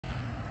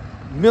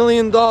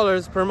million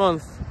per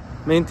month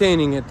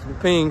maintaining it,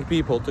 paying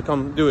people to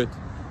come do it.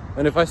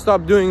 And if I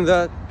stop doing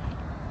that,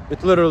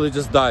 it literally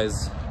just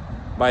dies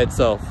by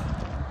itself.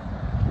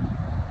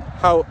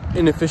 How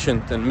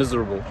inefficient and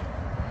miserable.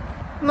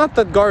 Not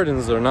that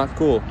gardens are not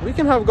cool. We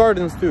can have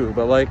gardens too,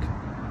 but like,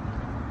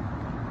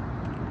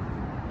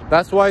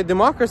 that's why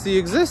democracy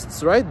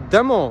exists, right?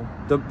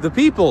 The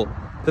people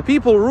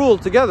rule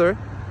together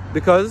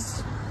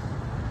because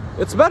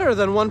it's better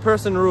than one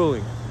person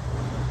ruling.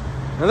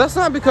 And that's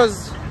not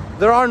because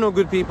there are no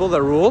good people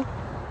that rule.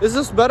 It's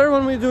just better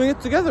when we're doing it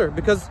together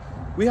because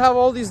we have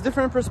all these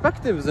different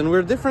perspectives and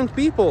we're different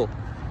people.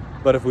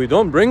 But if we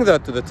don't bring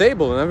that to the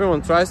table and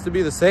everyone tries to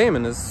be the same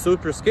and is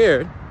super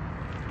scared,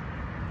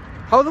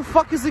 how the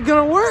fuck is it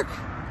gonna work?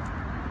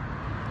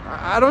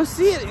 I don't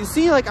see it. You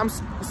see, like, I'm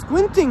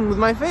squinting with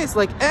my face,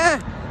 like,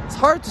 it's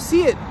hard to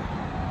see it.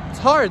 It's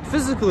hard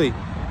physically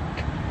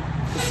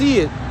to see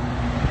it.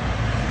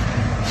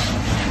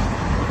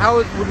 How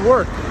it would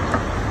work.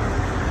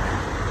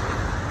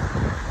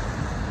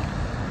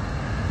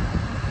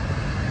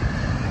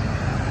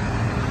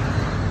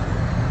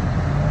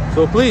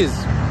 So please,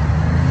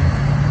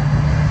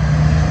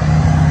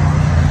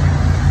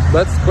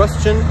 let's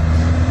question,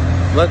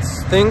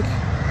 let's think,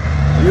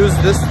 use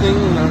this thing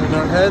in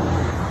our head,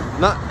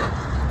 not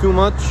too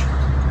much,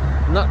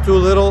 not too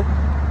little,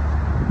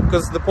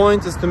 because the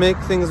point is to make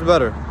things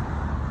better.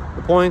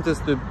 The point is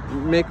to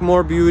make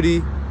more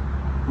beauty,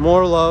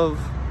 more love,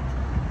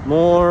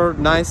 more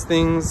nice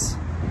things.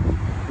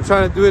 We're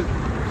trying to do it.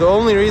 The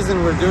only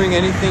reason we're doing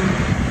anything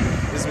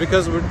is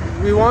because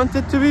we want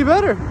it to be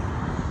better.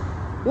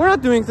 We're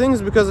not doing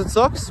things because it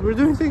sucks. We're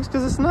doing things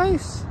because it's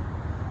nice.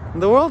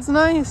 And the world's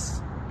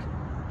nice.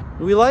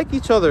 We like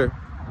each other.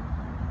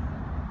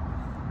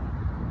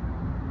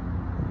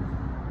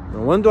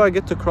 Now, when do I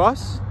get to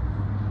cross?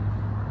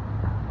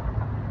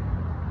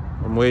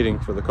 I'm waiting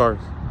for the cars.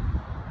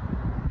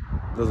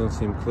 Doesn't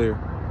seem clear.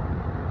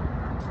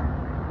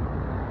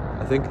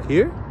 I think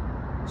here?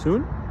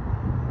 Soon?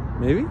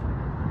 Maybe?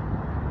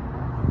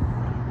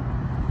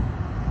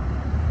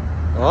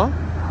 Oh?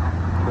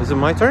 Is it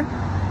my turn?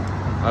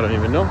 I don't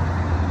even know.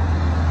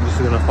 I'm just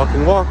gonna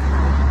fucking walk.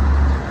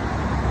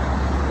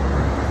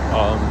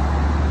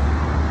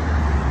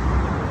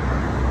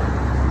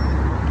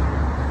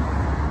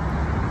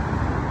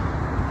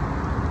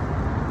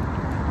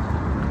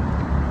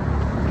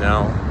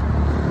 Now,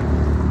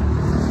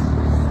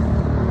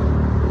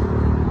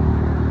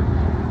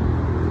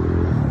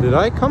 did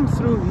I come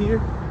through here?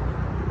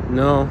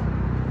 No,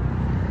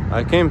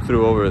 I came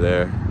through over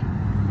there,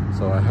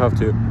 so I have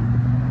to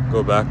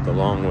go back the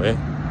long way.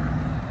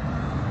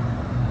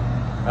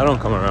 I don't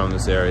come around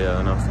this area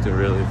enough to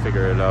really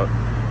figure it out.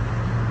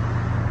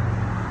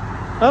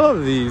 I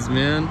love these,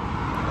 man.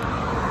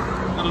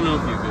 I don't know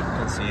if you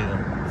can see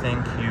them.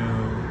 Thank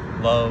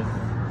you, love.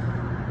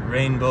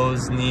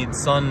 Rainbows need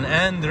sun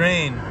and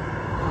rain.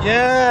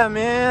 Yeah,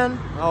 man.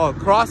 Oh,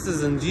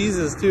 crosses and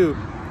Jesus too.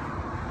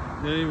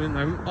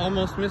 I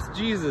almost missed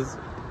Jesus.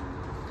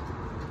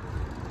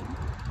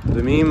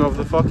 The meme of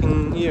the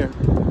fucking year.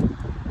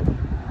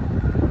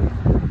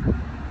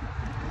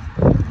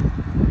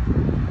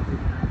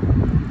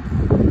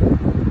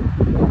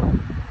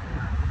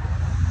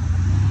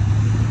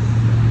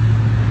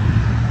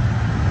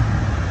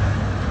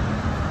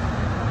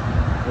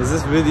 Is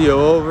this video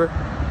over?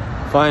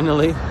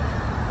 Finally,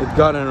 it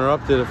got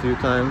interrupted a few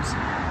times.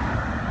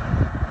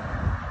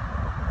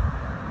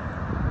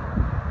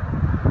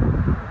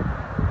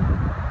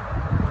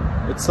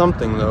 It's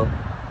something though.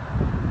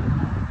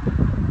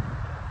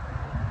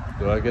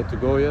 Do I get to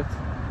go yet?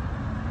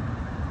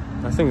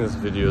 I think this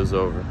video is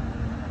over.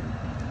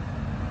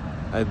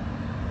 I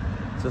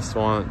just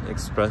want to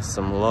express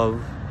some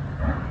love.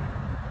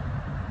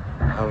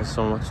 I have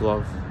so much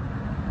love.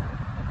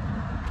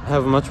 I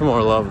have much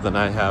more love than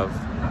I have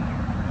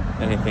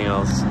anything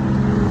else.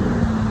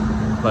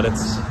 But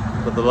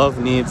the love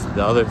needs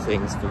the other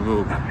things to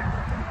move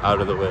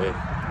out of the way.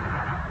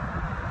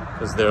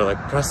 Because they're like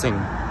pressing.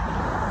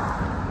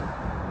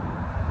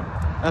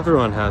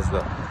 Everyone has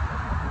that.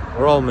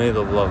 We're all made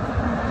of love.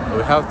 But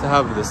we have to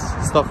have this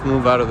stuff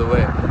move out of the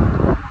way.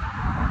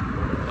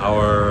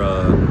 Our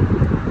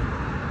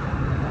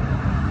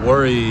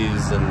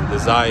worries and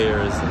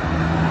desires and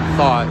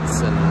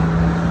thoughts and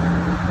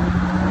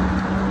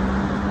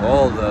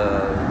all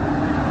the,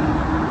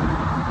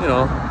 you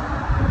know,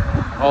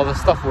 all the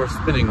stuff we're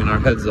spinning in our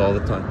heads all the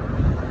time.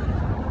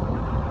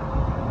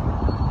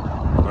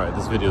 Alright,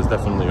 this video is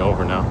definitely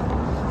over now.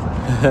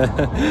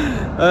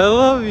 I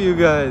love you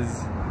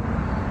guys.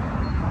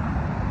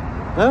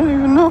 I don't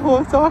even know who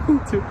I'm talking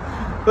to,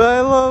 but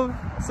I love,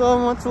 so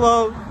much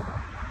love.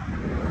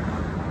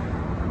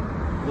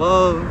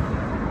 Love.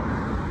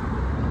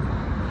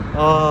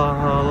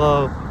 Oh,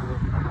 love.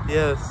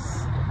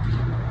 Yes.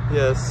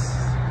 Yes.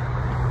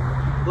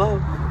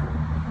 Love.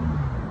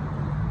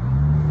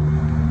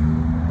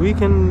 We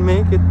can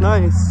make it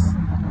nice.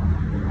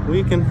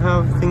 We can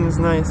have things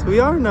nice. We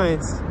are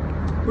nice.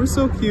 We're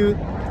so cute.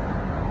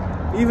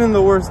 Even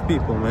the worst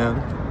people,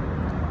 man.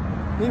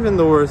 Even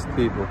the worst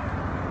people.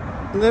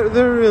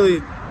 They're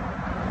really...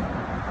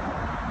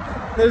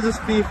 They're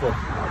just people.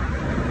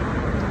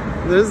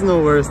 There's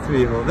no worst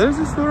people.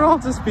 We're all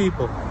just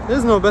people.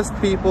 There's no best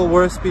people,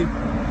 worst people.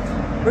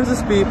 We're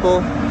just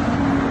people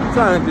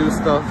trying to do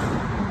stuff.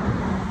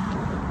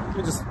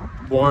 We're just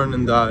born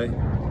and die.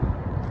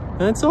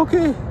 And it's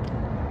okay.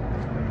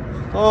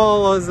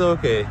 All is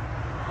okay.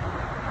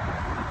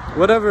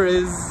 Whatever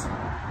is,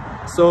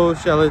 so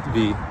shall it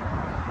be.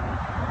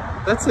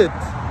 That's it.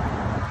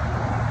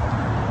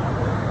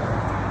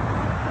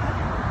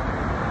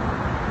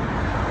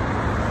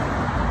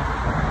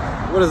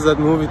 What is that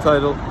movie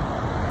title?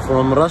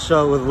 From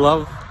Russia with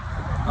Love?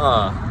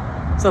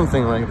 Ah,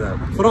 something like that.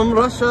 From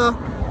Russia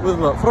with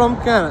Love. From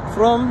Canada.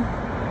 From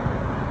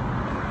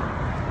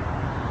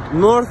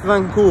North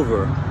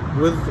Vancouver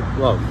with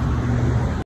Love.